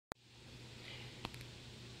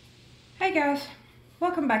Hey guys,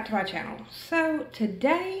 welcome back to my channel. So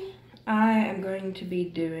today I am going to be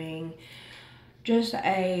doing just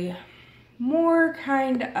a more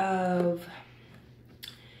kind of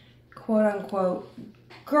quote unquote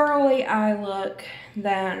girly eye look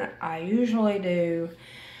than I usually do.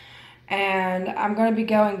 And I'm going to be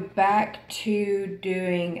going back to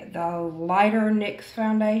doing the lighter NYX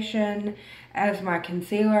foundation as my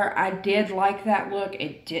concealer. I did like that look.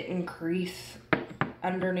 It didn't crease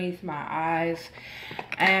underneath my eyes.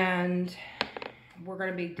 And we're going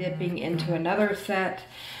to be dipping into another set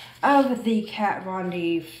of the Kat Von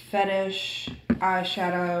D Fetish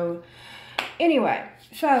eyeshadow. Anyway,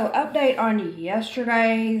 so update on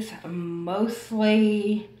yesterday's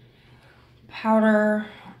mostly powder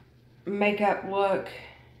makeup look.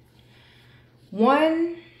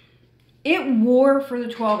 One, it wore for the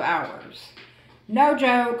 12 hours. No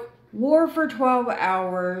joke, wore for 12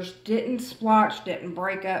 hours, didn't splotch, didn't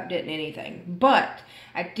break up, didn't anything. But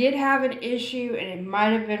I did have an issue, and it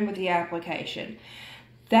might have been with the application.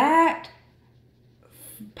 That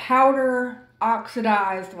powder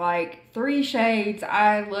oxidized like 3 shades.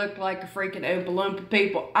 I looked like a freaking Oompa Loompa,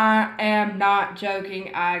 people. I am not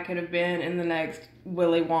joking. I could have been in the next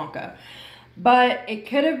Willy Wonka. But it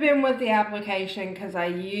could have been with the application because I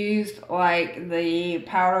used like the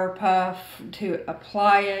powder puff to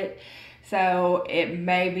apply it. So it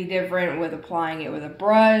may be different with applying it with a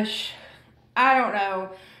brush. I don't know.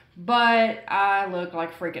 But I look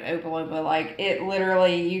like freaking Oompa Loompa. Like, it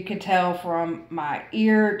literally, you could tell from my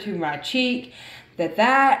ear to my cheek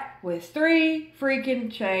that was 3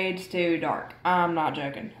 freaking shades too dark. I'm not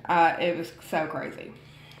joking. It was so crazy.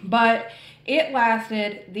 But it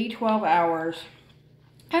lasted the 12 hours.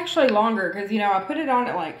 Actually longer, because, you know, I put it on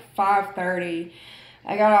at like 5:30.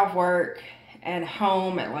 I got off work and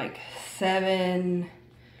home at like 7:10,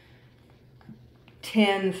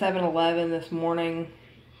 7:11 this morning.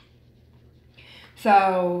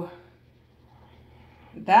 So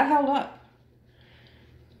that held up.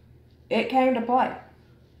 It came to play.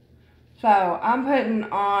 So I'm putting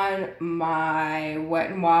on my Wet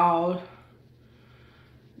n Wild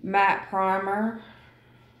matte primer.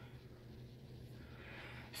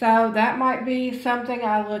 So that might be something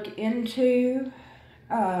I look into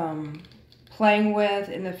playing with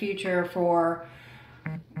in the future for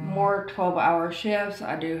more 12-hour shifts.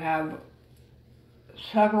 I do have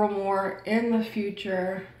several more in the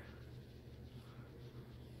future.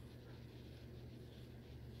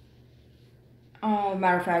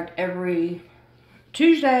 Matter of fact, every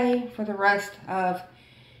Tuesday for the rest of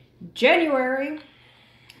January.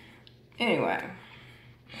 Anyway,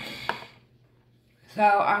 so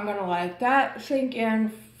I'm gonna let that sink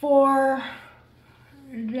in for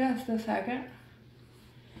just a second.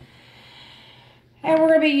 And we're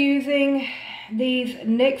gonna be using these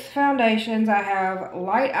NYX foundations. I have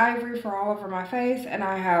light ivory for all over my face, and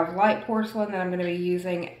I have light porcelain that I'm going to be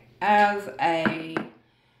using as a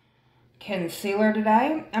concealer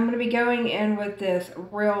today. I'm going to be going in with this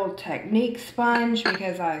Real Technique sponge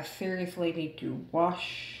because I seriously need to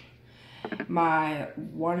wash my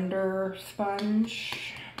Wonder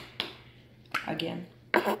sponge again.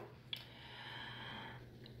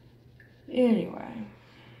 Anyway.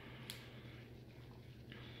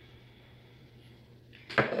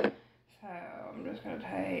 So I'm just going to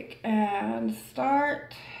take and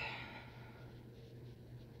start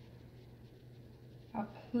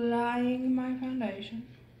applying my foundation.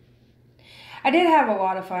 I did have a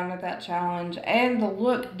lot of fun with that challenge, and the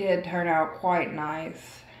look did turn out quite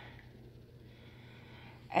nice.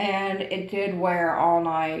 And it did wear all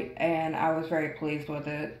night, and I was very pleased with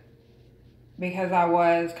it because I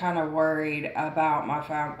was kind of worried about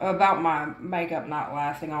my makeup not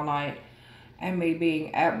lasting all night. And me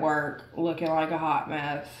being at work looking like a hot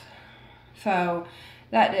mess. So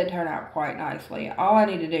that did turn out quite nicely. All I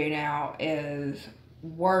need to do now is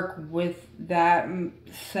work with that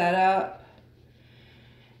setup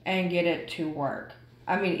and get it to work.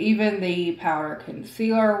 I mean, even the powder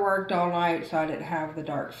concealer worked all night, so I didn't have the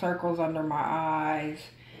dark circles under my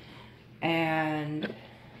eyes. And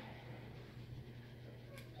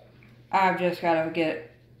I've just got to get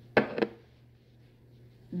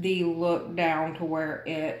the look down to where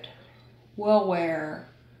it will wear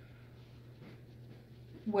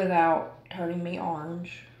without turning me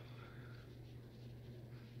orange.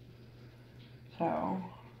 So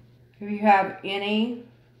if you have any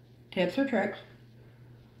tips or tricks,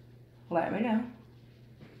 let me know.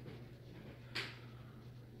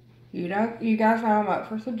 You guys know I'm up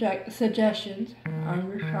for suggestions.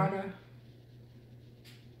 I'm just trying to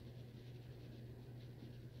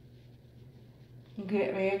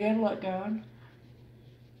get me a good look going.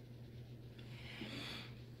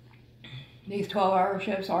 These 12-hour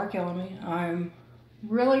shifts are killing me. I'm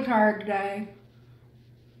really tired today.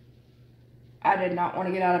 I did not want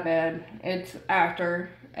to get out of bed. It's after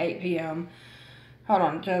 8 p.m. Hold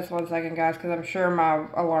on just 1 second, guys, because I'm sure my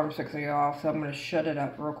alarm's fixing to go off, so I'm going to shut it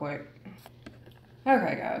up real quick.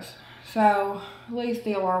 Okay, guys. So, at least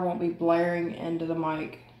the alarm won't be blaring into the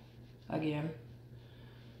mic again.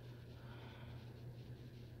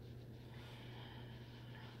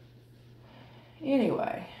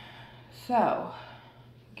 Anyway, so,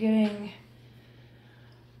 trying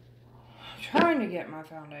to get my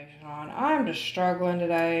foundation on. I'm just struggling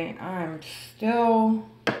today. I'm still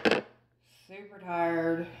super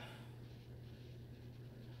tired.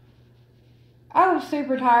 I was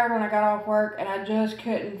super tired when I got off work and I just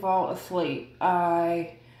couldn't fall asleep.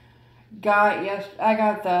 I got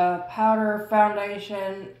the powder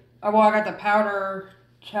foundation. Well, I got the powder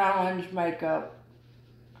challenge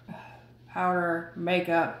powder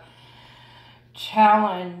makeup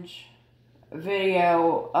challenge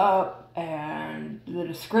video up, and the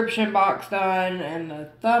description box done, and the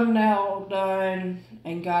thumbnail done,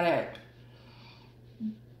 and got it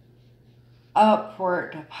up for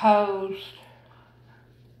it to post,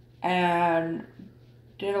 and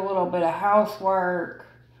did a little bit of housework,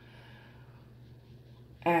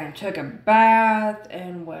 and took a bath,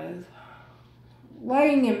 and was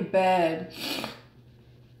laying in bed,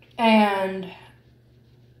 and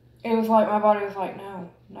it was like my body was like, no,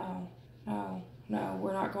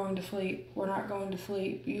 we're not going to sleep. We're not going to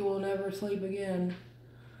sleep. You will never sleep again.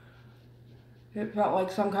 It felt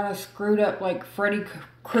like some kind of screwed up, like Freddy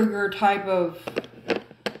Krueger type of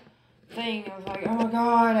thing. I was like, oh my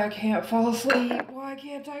God, I can't fall asleep. Why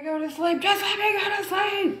can't I go to sleep? Just let me go to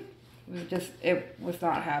sleep. It was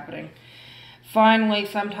not happening. Finally,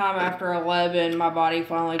 sometime after 11, my body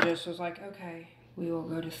finally just was like, okay, we will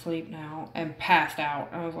go to sleep now, and passed out.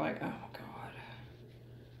 I was like, oh my God.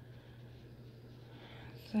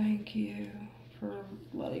 Thank you for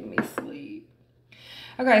letting me sleep.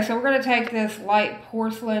 Okay, so we're going to take this light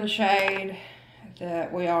porcelain shade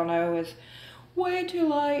that we all know is way too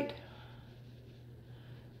light,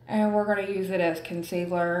 and we're going to use it as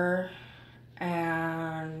concealer,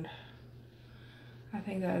 and I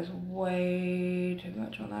think that is way too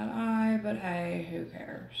much on that eye, but hey, who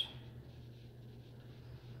cares?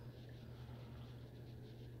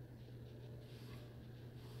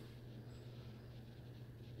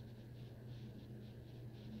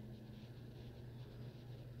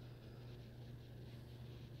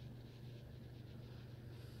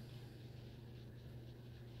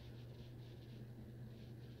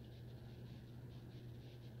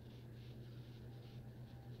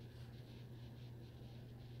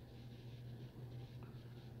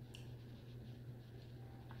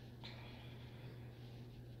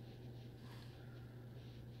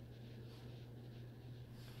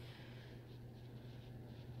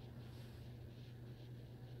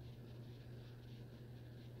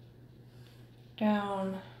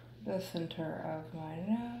 Down the center of my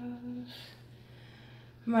nose.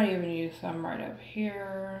 I might even use some right up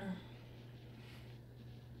here.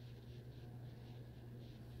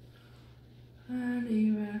 And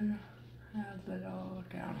even a little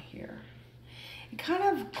down here. It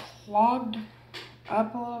kind of clogged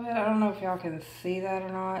up a little bit. I don't know if y'all can see that or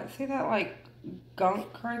not. See that like gunk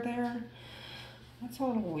right there? That's a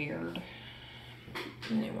little weird.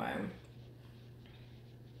 Anyway.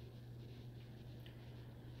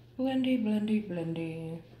 Blendy, blendy,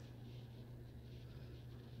 blendy.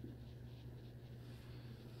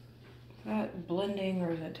 Is that blending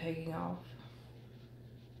or is it taking off?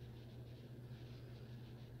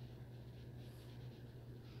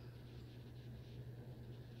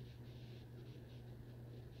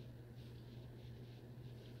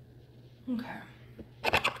 Okay.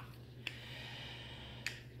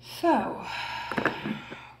 So,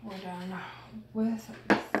 we're done with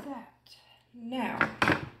that. Now,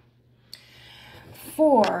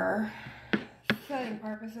 for setting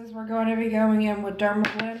purposes, we're going to be going in with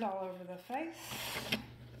Dermablend all over the face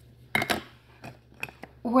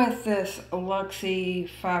with this Luxie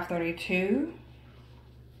 532.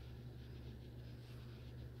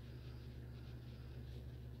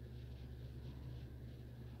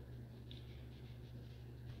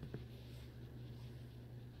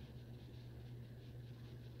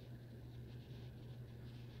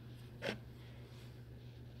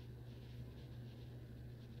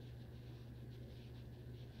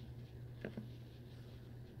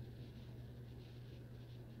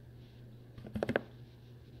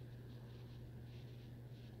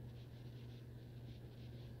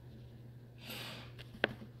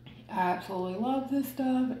 I absolutely love this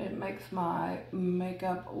stuff. It makes my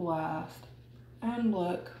makeup last And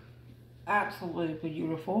look, absolutely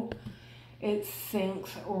beautiful. It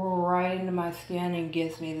sinks right into my skin and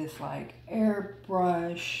gives me this like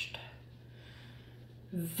airbrushed,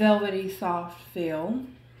 velvety soft feel.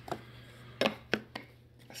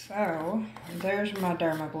 So there's my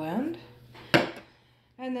Derma Blend.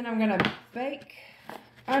 And then I'm gonna bake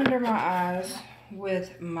under my eyes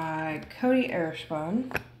with my Coty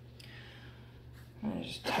Airspun. I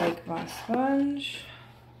just take my sponge.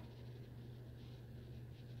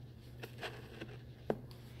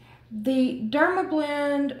 The Derma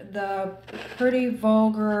Blend, the Pretty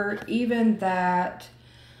Vulgar, even that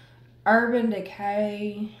Urban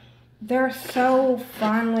Decay, they're so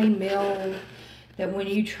finely milled that when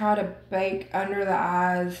you try to bake under the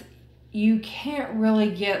eyes, you can't really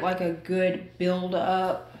get like a good build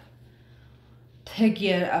up to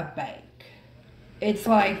get a bake. It's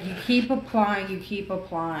like you keep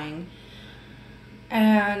applying.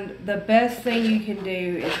 And the best thing you can do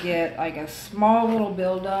is get like a small little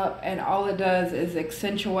buildup, and all it does is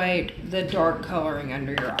accentuate the dark coloring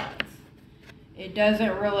under your eyes. It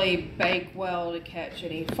doesn't really bake well to catch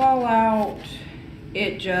any fallout.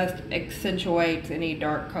 It just accentuates any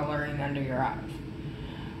dark coloring under your eyes.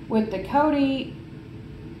 With the Coty,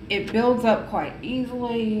 it builds up quite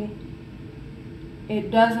easily. It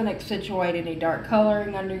doesn't accentuate any dark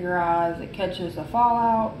coloring under your eyes. It catches the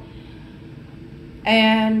fallout.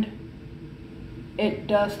 And it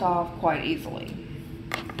dusts off quite easily.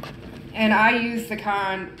 And I use the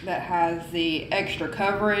kind that has the extra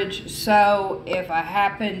coverage, so if I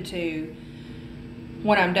happen to,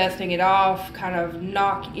 when I'm dusting it off, kind of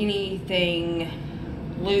knock anything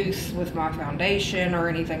loose with my foundation or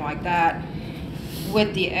anything like that,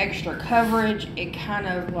 with the extra coverage, it kind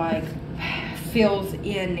of like fills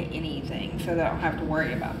in anything, so that I don't have to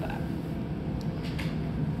worry about that.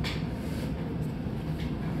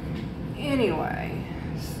 Anyway,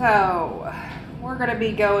 so we're going to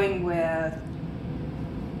be going with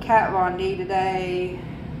Kat Von D today.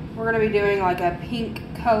 We're going to be doing like a pink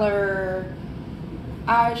color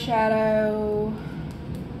eyeshadow.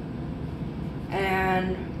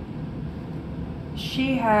 And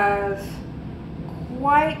she has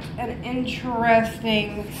quite an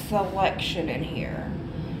interesting selection in here.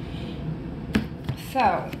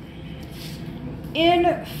 So,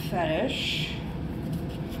 in Fetish,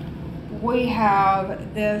 we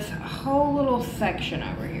have this whole little section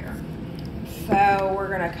over here. So we're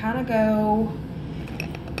gonna kind of go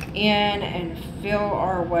in and fill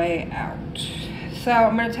our way out. So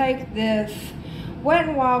I'm gonna take this Wet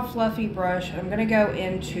n Wild fluffy brush. I'm gonna go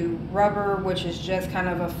into Rubber, which is just kind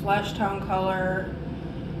of a flesh tone color.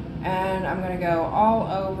 And I'm gonna go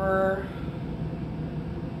all over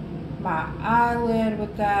my eyelid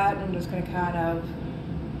with that. I'm just gonna kind of,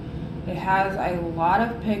 it has a lot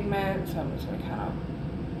of pigment, so I'm just going to kind of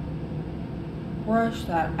brush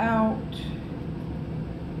that out.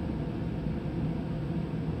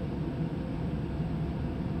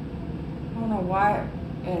 I don't know why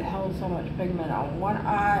it held so much pigment on one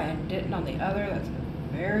eye and didn't on the other. That's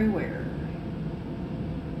very weird.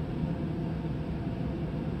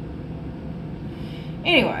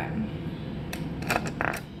 Anyway,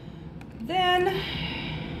 then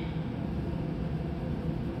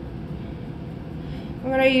I'm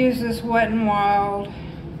going to use this Wet n Wild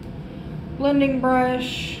blending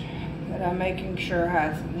brush that I'm making sure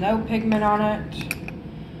has no pigment on it.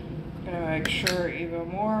 I'm going to make sure even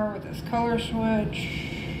more with this color switch.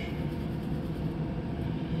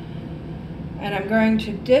 And I'm going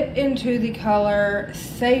to dip into the color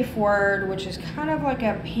Safe Word, which is kind of like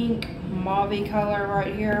a pink mauve color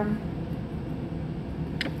right here.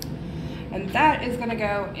 And that is going to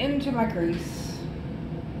go into my crease.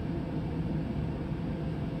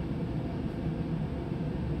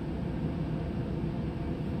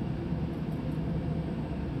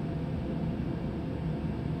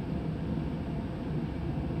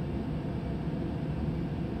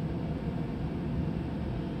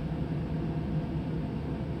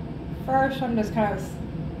 First, I'm just kind of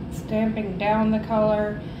stamping down the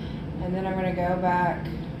color, and then I'm going to go back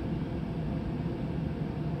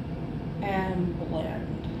and blend.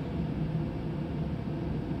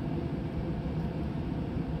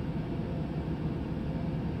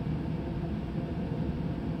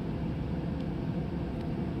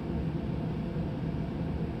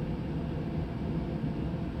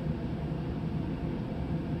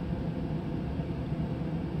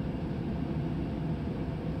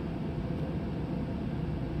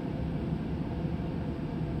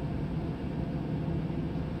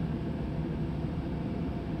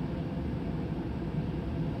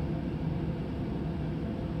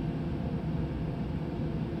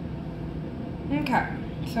 Okay,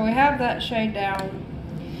 so we have that shade down.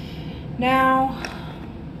 Now,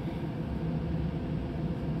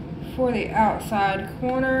 for the outside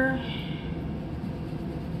corner,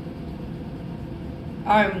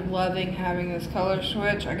 I'm loving having this color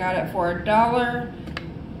switch. I got it for $1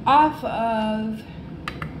 off of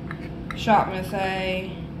Shop Miss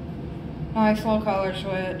A. Nice little color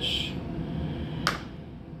switch.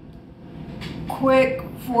 Quick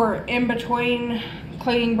for in between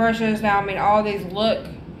cleaning brushes. Now, I mean, all these look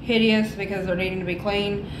hideous because they're needing to be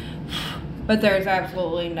cleaned, but there's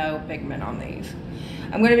absolutely no pigment on these.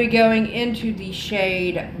 I'm going to be going into the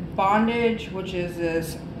shade Bondage, which is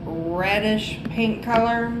this reddish pink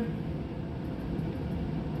color. I'm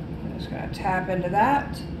just going to tap into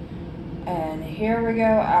that. And here we go,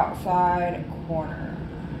 outside corner.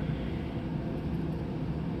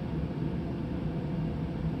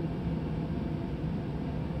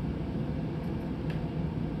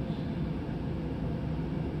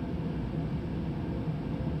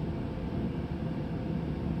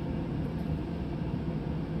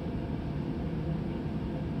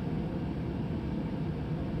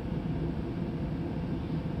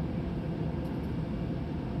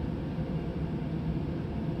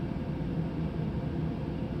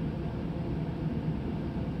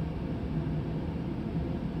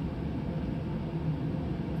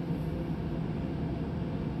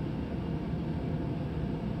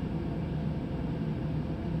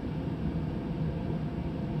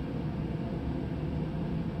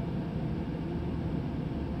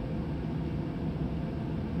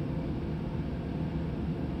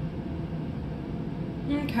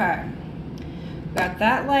 Okay, got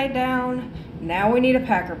that laid down. Now we need a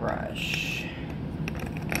packer brush.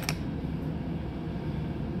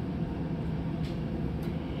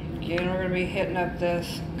 Again, we're going to be hitting up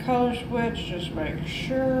this color switch, just make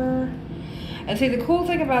sure. And see, the cool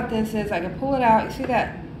thing about this is I can pull it out. You see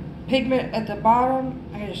that pigment at the bottom?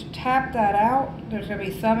 I can just tap that out. There's going to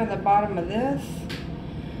be some at the bottom of this.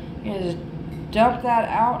 You just dump that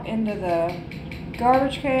out into the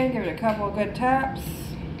garbage can, give it a couple of good taps,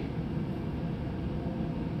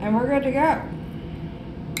 and we're good to go.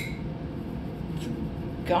 It's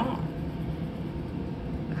gone.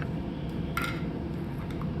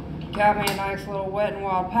 Got me a nice little Wet n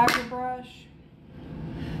Wild packer brush.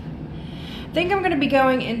 I think I'm going to be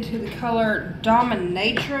going into the color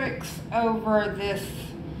Dominatrix over this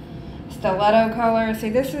Stiletto color. See,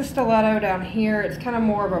 this is Stiletto down here. It's kind of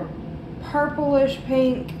more of a purplish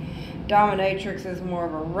pink. Dominatrix is more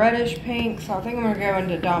of a reddish pink, so I think I'm going to go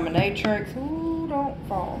into Dominatrix. Ooh, don't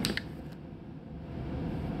fall.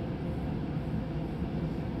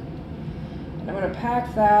 And I'm going to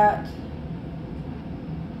pack that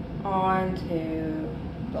onto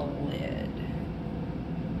the lid.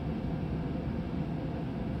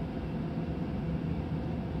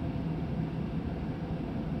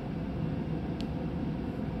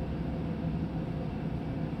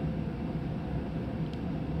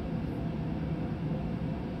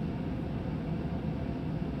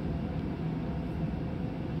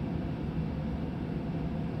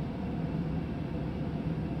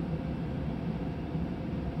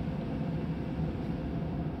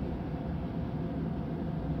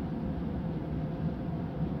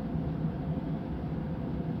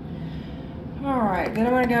 Alright, then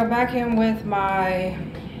I'm going to go back in with my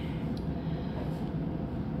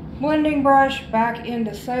blending brush back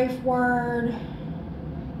into Safe Word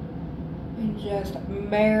and just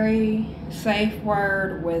marry Safe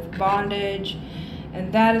Word with Bondage,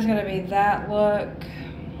 and that is going to be that look.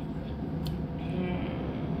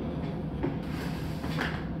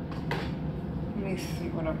 Let me see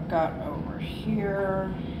what I've got over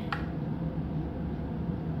here.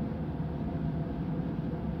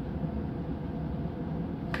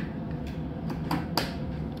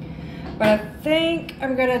 But I think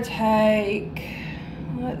I'm gonna take,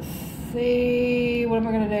 let's see, what am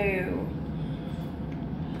I gonna do?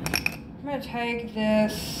 I'm gonna take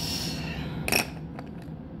this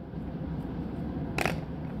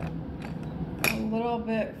a little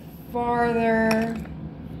bit farther.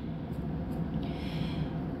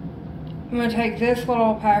 I'm gonna take this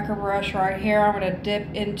little packer brush right here. I'm gonna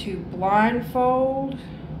dip into Blindfold.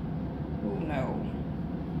 Oh no,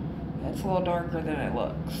 that's a little darker than it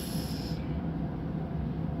looks.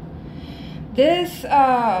 This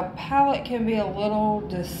palette can be a little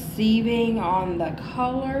deceiving on the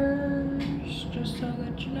colors, just so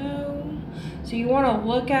that you know. So you want to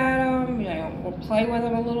look at them, you know, we'll play with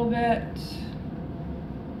them a little bit.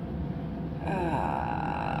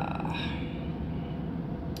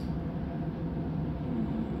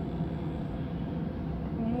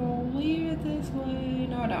 We'll leave it this way.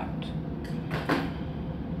 No, I don't.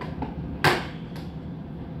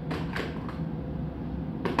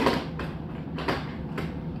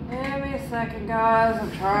 Give me a second, guys.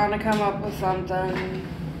 I'm trying to come up with something.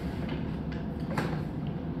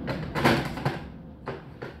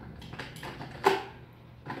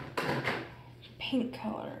 Pink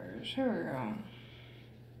colors. Here we go.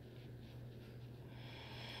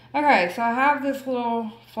 Okay, so I have this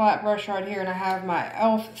little flat brush right here, and I have my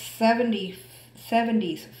e.l.f.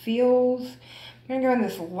 70s Feels. I'm going to go in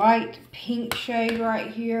this light pink shade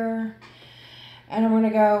right here. And I'm going to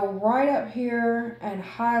go right up here and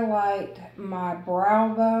highlight my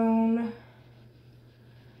brow bone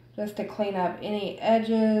just to clean up any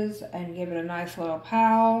edges and give it a nice little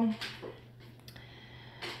pow.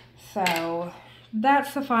 So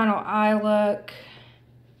that's the final eye look.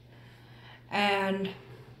 And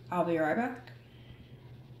I'll be right back.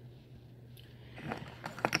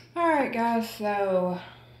 Alright guys, so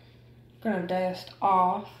I'm going to dust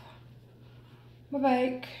off my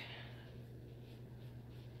bake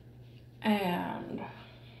and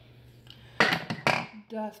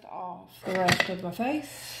dust off the rest of my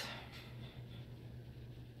face.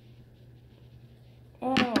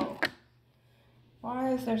 Oh,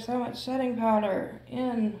 why is there so much setting powder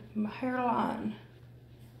in my hairline?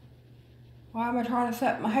 Why am I trying to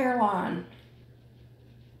set my hairline?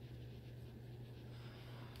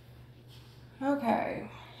 Okay.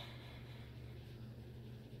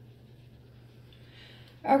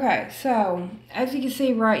 Okay, so as you can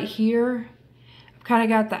see right here, I've kind of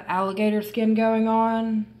got the alligator skin going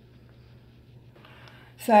on.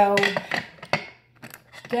 So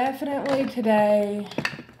definitely today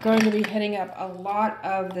going to be hitting up a lot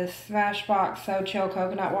of this Smashbox So Chill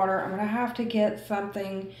coconut water. I'm going to have to get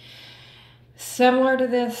something similar to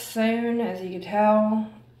this soon. As you can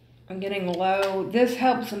tell, I'm getting low. This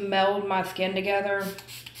helps meld my skin together.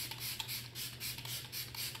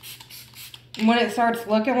 When it starts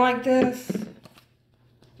looking like this,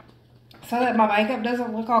 so that my makeup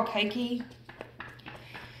doesn't look all cakey,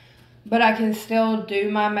 but I can still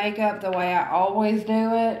do my makeup the way I always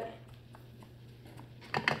do it.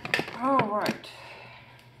 Alright.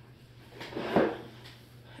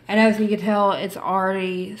 And as you can tell, it's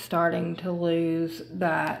already starting to lose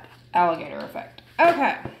that alligator effect.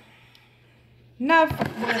 Okay. Enough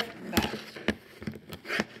with that.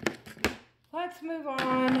 Let's move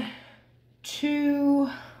on to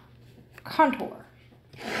contour.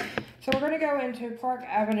 So we're going to go into Park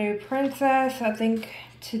Avenue Princess. I think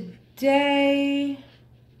today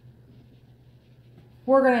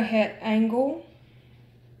we're going to hit angle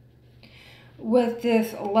with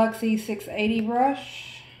this Luxie 680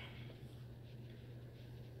 brush.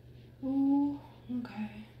 Ooh, okay.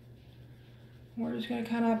 We're just going to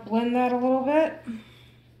kind of blend that a little bit.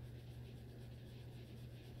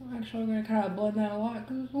 Actually, I'm going to kind of blend that a lot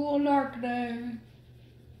because it's a little dark today.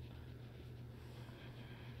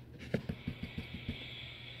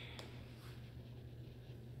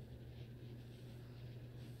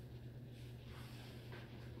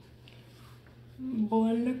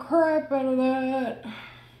 Blend the crap out of that.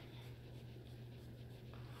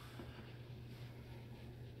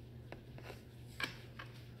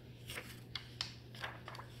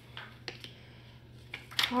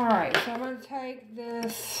 Alright, so I'm going to take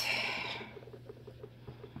this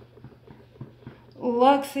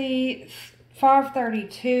Luxie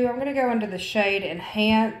 532. I'm going to go into the shade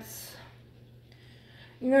Enhance.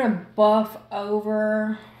 I'm going to buff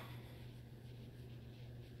over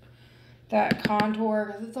that contour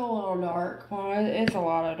because it's a little dark. Well, it's a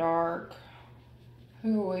lot of dark.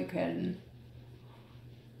 Who are we kidding?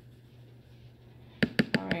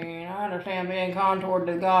 I mean, I understand being contoured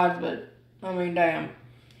to the gods, but I mean, damn.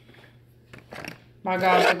 My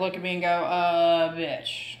gods would look at me and go,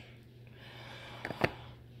 bitch.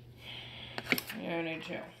 You need to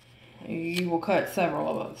chill. You will cut several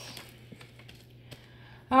of us.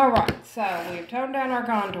 Alright, so we've toned down our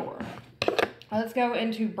contour. Let's go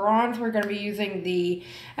into bronze. We're going to be using the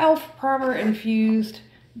e.l.f. Primer Infused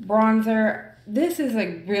Bronzer. This is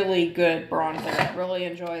a really good bronzer. I really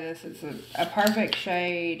enjoy this. It's a perfect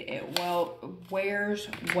shade. It wears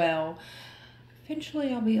well.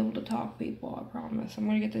 Eventually, I'll be able to talk, people. I promise. I'm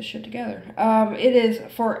going to get this shit together. It is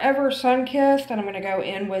Forever Sun-Kissed, and I'm going to go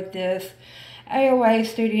in with this AOA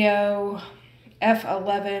Studio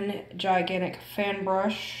F11 Gigantic Fan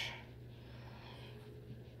Brush.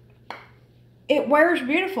 It wears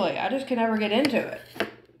beautifully. I just can never get into it.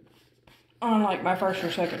 On like my first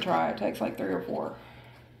or second try. It takes like 3 or 4.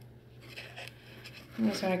 I'm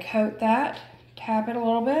just going to coat that, tap it a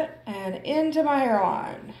little bit, and into my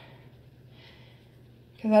hairline.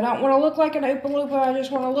 Because I don't want to look like an Oompa Loompa. I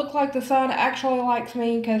just want to look like the sun actually likes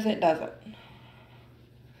me, because it doesn't.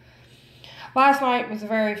 Last night was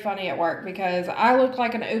very funny at work because I looked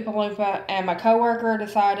like an Oompa Loompa, and my coworker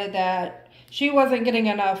decided that she wasn't getting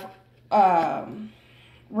enough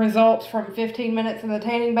results from 15 minutes in the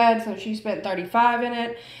tanning bed, so she spent 35 in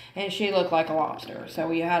it, and she looked like a lobster. So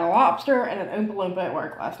we had a lobster and an Oompa Loompa at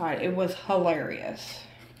work last night. It was hilarious.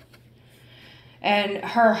 And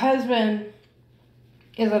her husband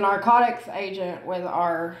is a narcotics agent with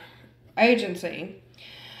our agency.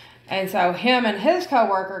 And so him and his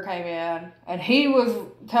coworker came in, and he was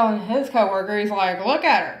telling his coworker, he's like, look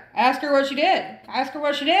at her. Ask her what she did. Ask her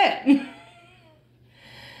what she did.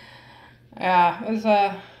 Yeah, it was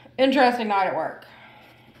an interesting night at work,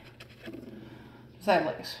 to say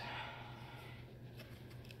the least.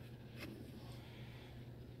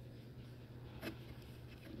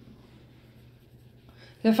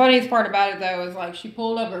 The funniest part about it, though, is like she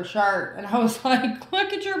pulled up her shirt, and I was like,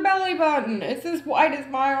 look at your belly button. It's as white as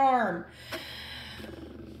my arm.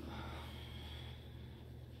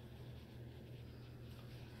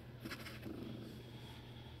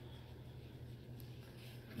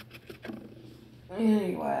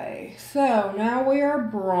 Anyway, so now we are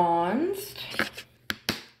bronzed.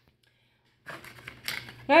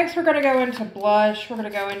 Next, we're going to go into blush. We're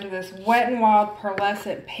going to go into this Wet n Wild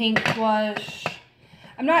Pearlescent Pink blush.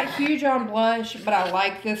 I'm not huge on blush, but I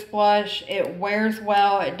like this blush. It wears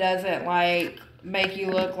well. It doesn't, like, make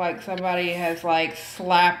you look like somebody has, like,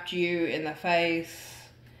 slapped you in the face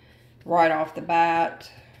right off the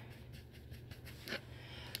bat.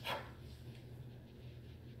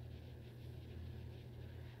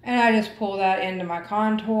 And I just pull that into my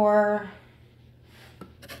contour.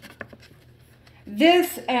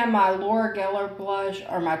 This and my Laura Geller blush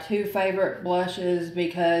are my two favorite blushes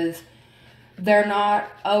because they're not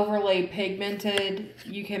overly pigmented.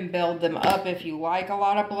 You can build them up if you like a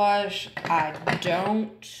lot of blush. I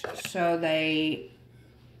don't, so they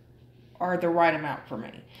are the right amount for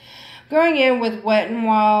me. Going in with Wet n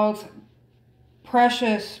Wild's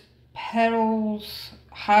Precious Petals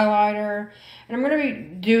highlighter. And I'm going to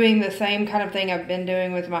be doing the same kind of thing I've been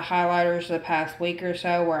doing with my highlighters the past week or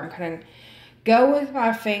so, where I'm going to go with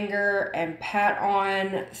my finger and pat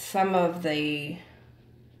on some of the...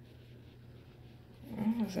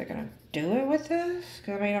 Is it going to do it with this?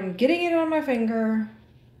 Because, I mean, I'm getting it on my finger.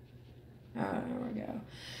 Oh, there we go.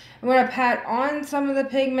 I'm going to pat on some of the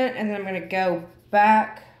pigment, and then I'm going to go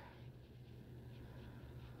back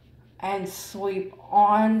and sweep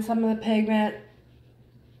on some of the pigment.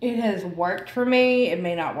 It has worked for me. It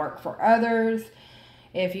may not work for others.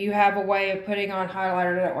 If you have a way of putting on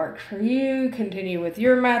highlighter that works for you, continue with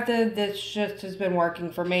your method. This just has been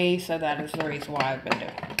working for me, so that is the reason why I've been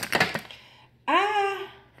doing it.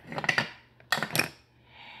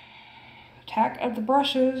 Attack of the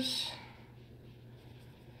brushes.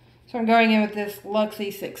 So I'm going in with this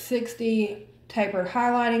Luxie 660 tapered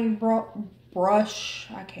highlighting brush.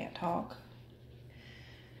 I can't talk.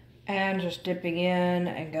 And just dipping in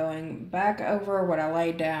and going back over what I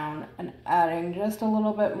laid down and adding just a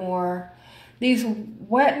little bit more. These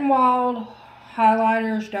Wet n Wild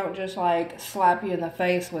highlighters don't just like slap you in the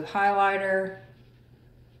face with highlighter.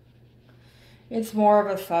 It's more of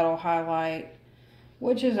a subtle highlight,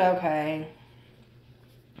 which is okay.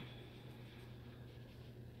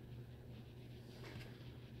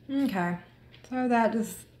 Okay, so that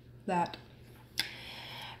is that.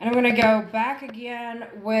 And I'm going to go back again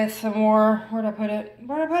with some more, where'd I put it?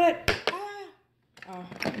 Where'd I put it? Ah. Oh,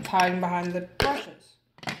 it's hiding behind the brushes.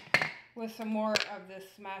 With some more of this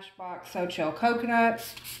Smashbox So Chill Coconut.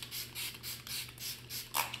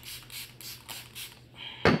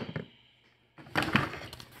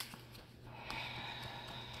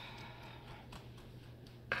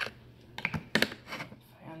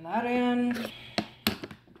 Fan that in.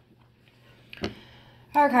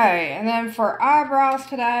 Okay, and then for eyebrows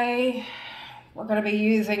today, we're going to be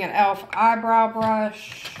using an e.l.f. eyebrow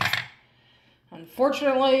brush.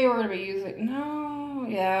 Unfortunately, we're going to be using,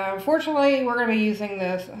 unfortunately, we're going to be using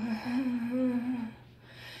this.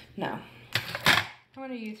 No. I'm going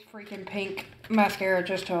to use freaking pink mascara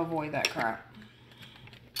just to avoid that crap.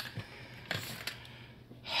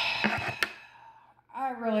 I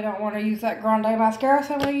really don't want to use that Grande mascara,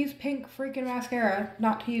 so I'm going to use pink freaking mascara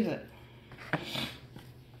not to use it.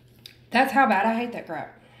 That's how bad I hate that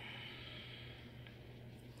crap.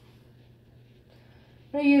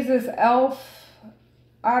 I'm going to use this e.l.f.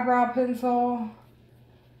 eyebrow pencil.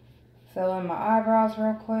 Fill in my eyebrows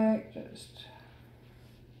real quick. Just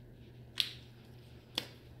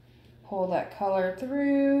pull that color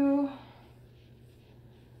through.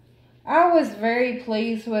 I was very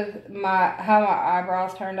pleased with how my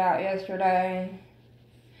eyebrows turned out yesterday.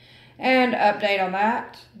 And update on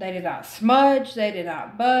that, they did not smudge, they did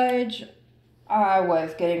not budge. I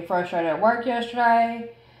was getting frustrated at work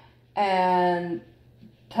yesterday and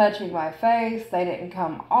touching my face, they didn't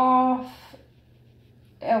come off.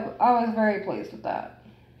 I was very pleased with that.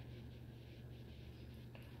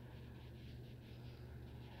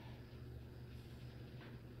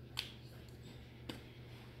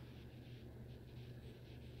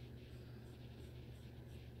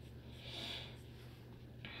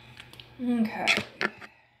 Okay.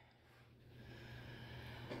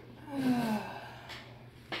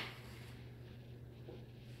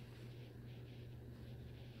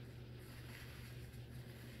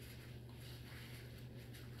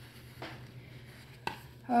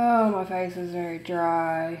 Oh, my face is very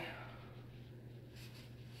dry.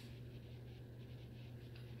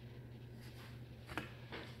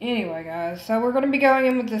 Anyway, guys, so we're going to be going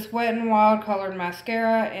in with this Wet n Wild colored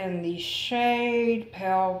mascara in the shade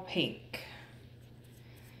Pale Pink.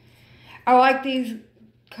 I like these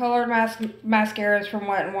colored mascaras from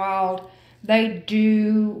Wet n Wild. They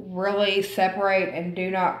do really separate and do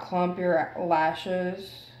not clump your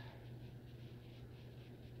lashes.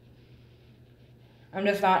 I'm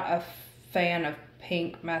just not a fan of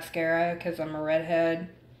pink mascara because I'm a redhead.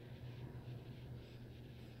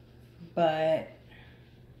 But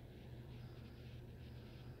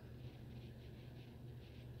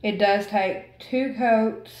it does take 2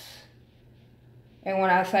 coats. And when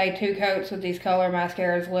I say 2 coats with these color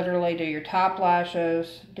mascaras, literally do your top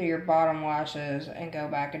lashes, do your bottom lashes, and go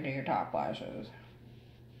back and do your top lashes.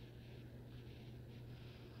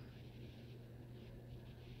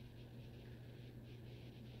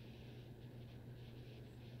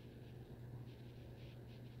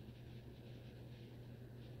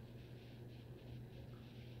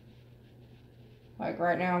 Like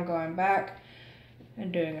right now I'm going back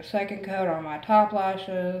and doing a second coat on my top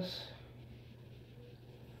lashes.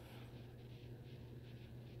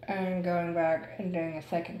 And going back and doing a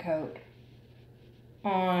second coat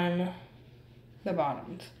on the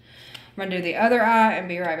bottoms. I'm going to do the other eye and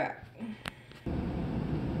be right back.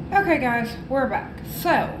 Okay guys, we're back.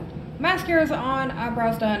 So, mascara's on,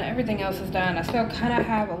 eyebrows done, everything else is done. I still kind of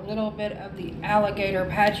have a little bit of the alligator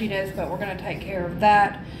patchiness, but we're going to take care of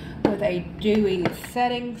that with a dewy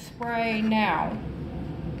setting spray. Now,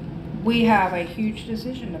 we have a huge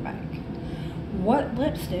decision to make. What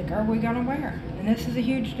lipstick are we going to wear? And this is a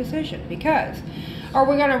huge decision because are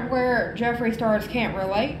we going to wear Jeffree Star's Can't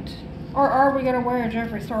Relate or are we going to wear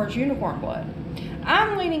Jeffree Star's Unicorn Blood?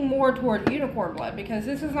 I'm leaning more toward Unicorn Blood because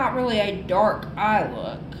this is not really a dark eye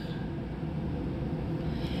look.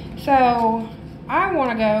 So I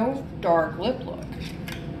want to go dark lip look.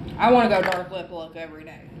 I want to go dark lip look every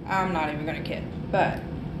day. I'm not even going to kid. But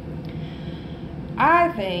I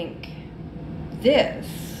think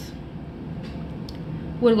this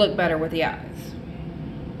would look better with the eyes.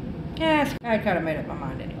 Yeah, I kind of made up my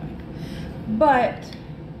mind anyway. But,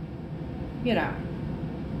 you know,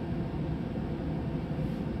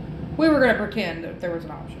 we were going to pretend that there was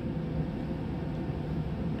an option.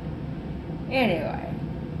 Anyway.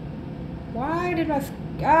 Why did my...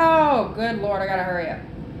 Oh, good Lord, I gotta hurry up.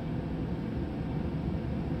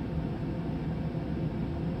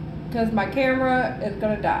 Because my camera is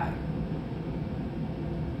going to die.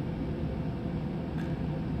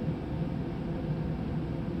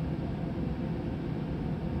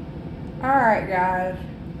 Alright guys,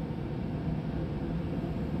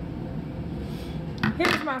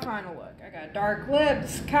 here's my final look. I got dark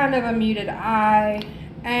lips, kind of a muted eye,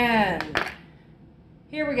 and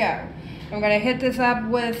here we go. I'm going to hit this up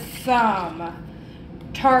with some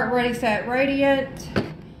Tarte Ready Set Radiant.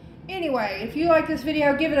 Anyway, if you like this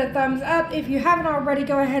video, give it a thumbs up. If you haven't already,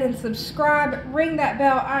 go ahead and subscribe. Ring that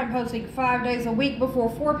bell. I'm posting 5 days a week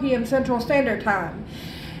before 4 p.m. Central Standard Time.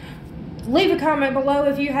 Leave a comment below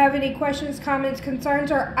if you have any questions, comments,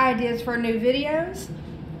 concerns, or ideas for new videos.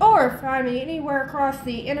 Or find me anywhere across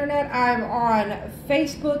the internet. I'm on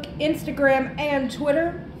Facebook, Instagram, and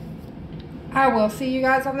Twitter. I will see you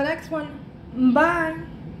guys on the next one. Bye.